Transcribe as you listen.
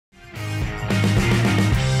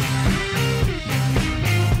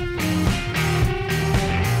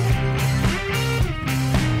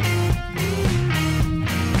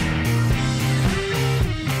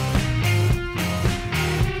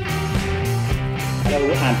Hello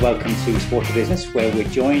and welcome to Sport for Business, where we're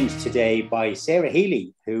joined today by Sarah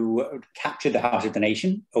Healy, who captured the heart of the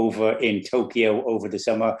nation over in Tokyo over the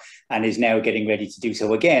summer and is now getting ready to do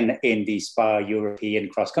so again in the SPAR European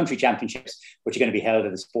Cross Country Championships, which are going to be held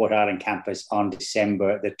at the Sport Ireland campus on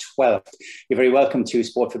December the 12th. You're very welcome to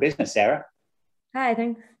Sport for Business, Sarah. Hi,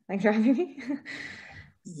 thanks for having me.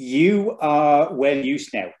 You are well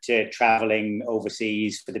used now to travelling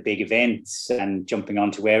overseas for the big events and jumping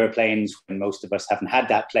onto aeroplanes when most of us haven't had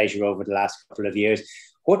that pleasure over the last couple of years.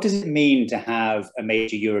 What does it mean to have a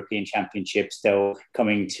major European Championships, though,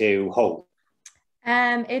 coming to Hull?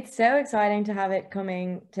 It's so exciting to have it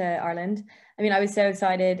coming to Ireland. I mean, I was so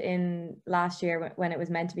excited in last year when it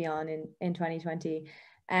was meant to be on in 2020.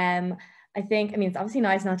 I think, it's obviously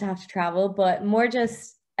nice not to have to travel, but more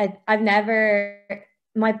just, I've never...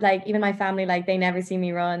 even my family, they never see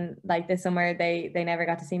me run. This summer they never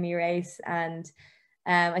got to see me race, and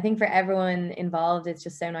I think for everyone involved it's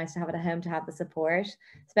just so nice to have it at home, to have the support,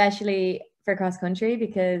 especially for cross country,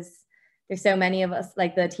 because there's so many of us.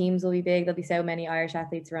 The teams will be big, there'll be so many Irish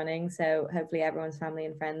athletes running, so hopefully everyone's family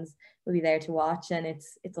and friends will be there to watch. And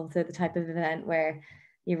it's also the type of event where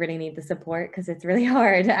you really need the support because it's really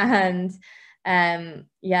hard. And so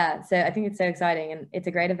I think it's so exciting, and it's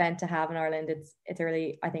a great event to have in Ireland. It's a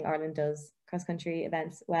really, I think Ireland does cross country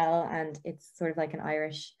events well, and it's sort of like an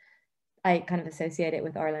Irish, I kind of associate it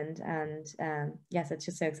with Ireland, and so it's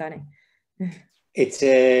just so exciting. It's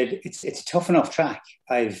a tough enough track.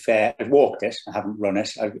 I've walked it. I haven't run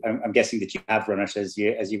it. I'm guessing that you have run it as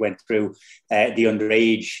you went through the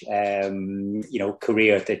underage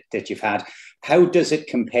career that you've had. How does it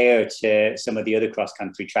compare to some of the other cross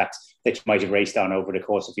country tracks that you might have raced on over the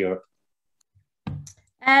course of Europe?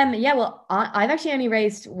 Well, I've actually only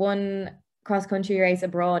raced one cross country race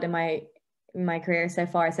abroad in my career so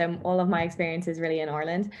far. So all of my experience is really in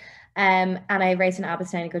Ireland. And I raced in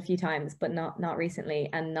Abbottstown a good few times, but not recently,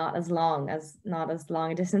 and not as long a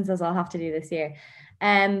distance as I'll have to do this year.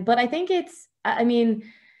 But I think it's an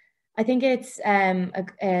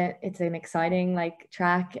exciting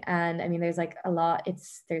track, and there's a lot.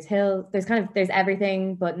 There's hills, there's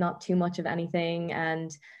everything, but not too much of anything, and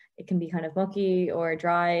it can be kind of mucky or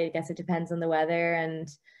dry. I guess it depends on the weather, and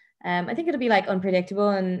I think it'll be unpredictable,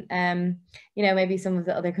 and maybe some of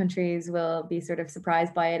the other countries will be sort of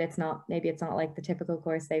surprised by it. It's not like the typical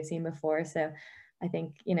course they've seen before. So I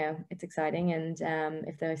think it's exciting, and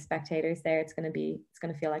if the spectators there, it's going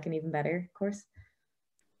to feel like an even better course.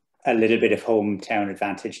 A little bit of hometown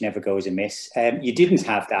advantage never goes amiss. You didn't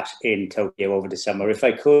have that in Tokyo over the summer. If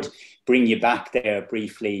I could bring you back there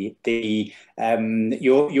briefly,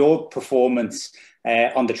 your performance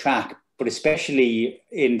on the track, but especially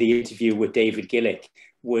in the interview with David Gillick,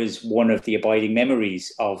 was one of the abiding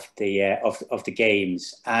memories of the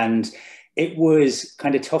games, and it was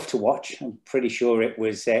kind of tough to watch. I'm pretty sure it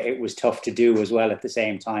was tough to do as well at the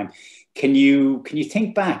same time. Can you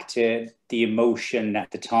think back to the emotion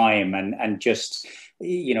at the time and just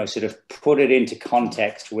sort of put it into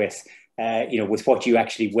context with with what you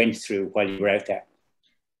actually went through while you were out there?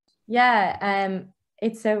 Yeah,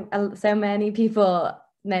 it's so many people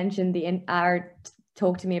mentioned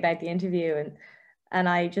talk to me about the interview, and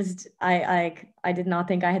I did not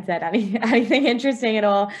think I had said anything interesting at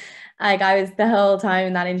all. I was, the whole time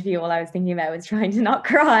in that interview, all I was thinking about was trying to not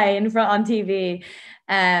cry on TV.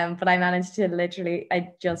 But I managed to I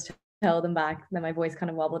just held them back. Then my voice kind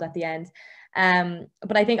of wobbled at the end.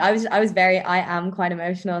 But I think I am quite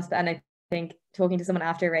emotional, and I think talking to someone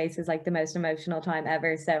after a race is the most emotional time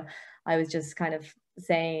ever. So I was just kind of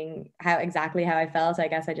saying exactly how I felt. I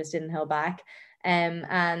guess I just didn't hold back. And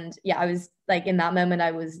I was in that moment,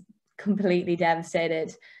 I was completely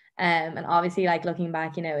devastated. And obviously, looking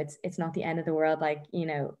back, it's not the end of the world.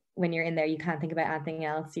 When you're in there, you can't think about anything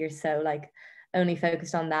else. You're so only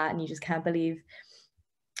focused on that, and you just can't believe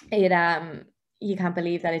it. You can't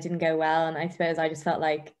believe that it didn't go well. And I suppose I just felt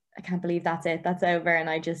I can't believe that's it, that's over. And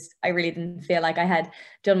I really didn't feel like I had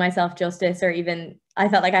done myself justice, or even I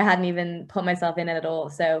felt like I hadn't even put myself in it at all.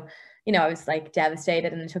 So I was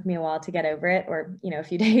devastated, and it took me a while to get over it, or a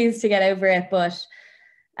few days to get over it. But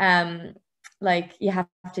you have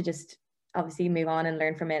to just obviously move on and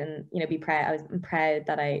learn from it, and be proud. I'm proud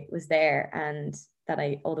that I was there, and that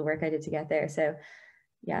all the work I did to get there. So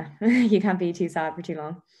yeah, you can't be too sad for too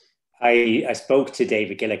long. I spoke to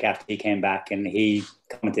David Gillick after he came back, and he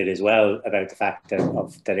commented as well about the fact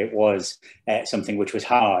that it was something which was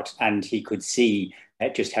hard, and he could see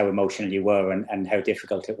just how emotional you were and how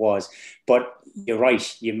difficult it was. But you're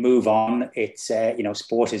right, you move on. It's,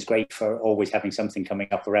 sport is great for always having something coming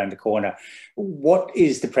up around the corner. What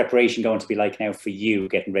is the preparation going to be like now for you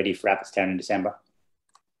getting ready for Abbottstown in December?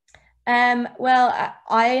 Well,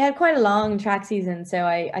 I had quite a long track season, so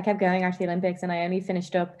I kept going after the Olympics, and I only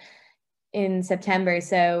finished up in September.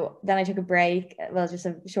 So then I took a break, well, just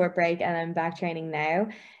a short break, and I'm back training now.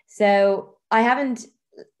 So I haven't,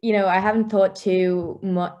 I haven't thought too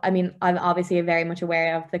much. I mean, I'm obviously very much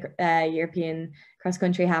aware of the European cross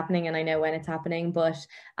country happening, and I know when it's happening. But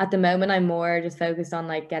at the moment, I'm more just focused on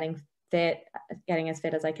like getting as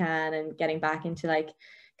fit as I can, and getting back into like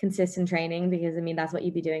consistent training, because I mean that's what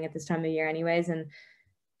you'd be doing at this time of year anyways. And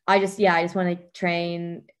I just want to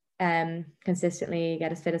train consistently,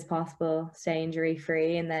 get as fit as possible, stay injury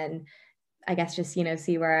free, and then I guess just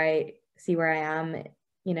see where I am,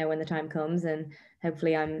 when the time comes, and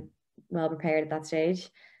hopefully I'm well prepared at that stage.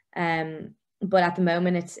 But at the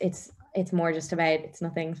moment it's more just about, it's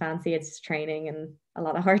nothing fancy, it's training and a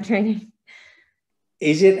lot of hard training.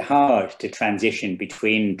 Is it hard to transition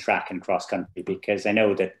between track and cross country? Because I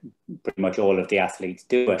know that pretty much all of the athletes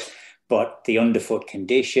do it, but the underfoot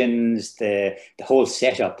conditions, the whole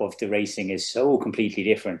setup of the racing is so completely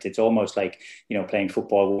different. It's almost like, playing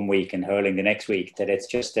football one week and hurling the next week, that it's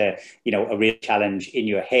just a real challenge in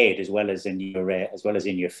your head as well as in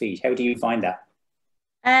your feet. How do you find that?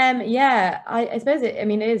 Yeah, I suppose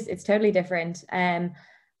it's totally different.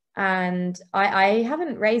 And I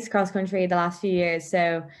haven't raced cross country the last few years,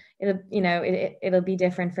 so it'll be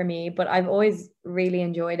different for me, but I've always really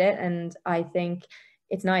enjoyed it. And I think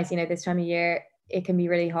it's nice, this time of year it can be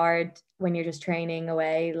really hard when you're just training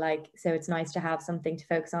away, like, so it's nice to have something to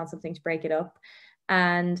focus on, something to break it up.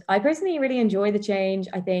 And I personally really enjoy the change.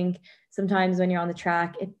 I think sometimes when you're on the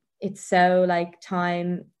track, it's so like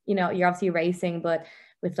time, you're obviously racing, but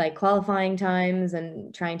with like qualifying times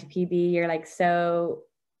and trying to PB, you're like so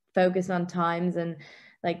focused on times, and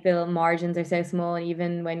like the little margins are so small. And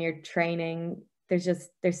even when you're training, there's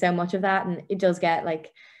so much of that, and it does get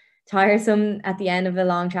like tiresome at the end of a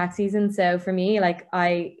long track season. So for me, like,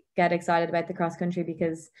 I get excited about the cross country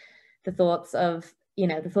because the thoughts of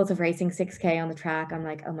racing 6K on the track, I'm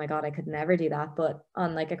like, oh my God, I could never do that. But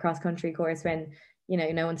on like a cross country course, when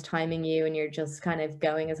no one's timing you and you're just kind of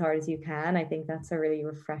going as hard as you can, I think that's a really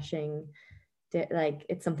refreshing, like,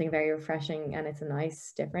 it's something very refreshing, and it's a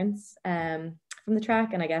nice difference from the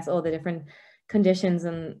track. And I guess all the different conditions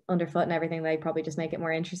and underfoot and everything, they probably just make it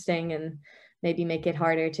more interesting, and maybe make it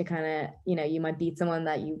harder to kind of, you might beat someone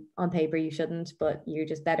that you on paper you shouldn't, but you're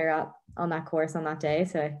just better at on that course on that day.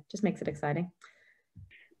 So it just makes it exciting.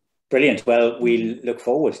 Brilliant. Well, we look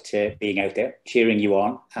forward to being out there, cheering you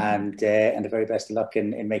on, and the very best of luck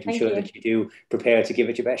in making sure that you do prepare to give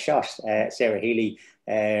it your best shot. Sarah Healy,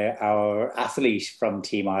 our athlete from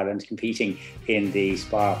Team Ireland, competing in the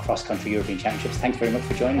SPAR Cross Country European Championships. Thanks very much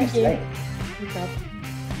for joining us today. Thank you.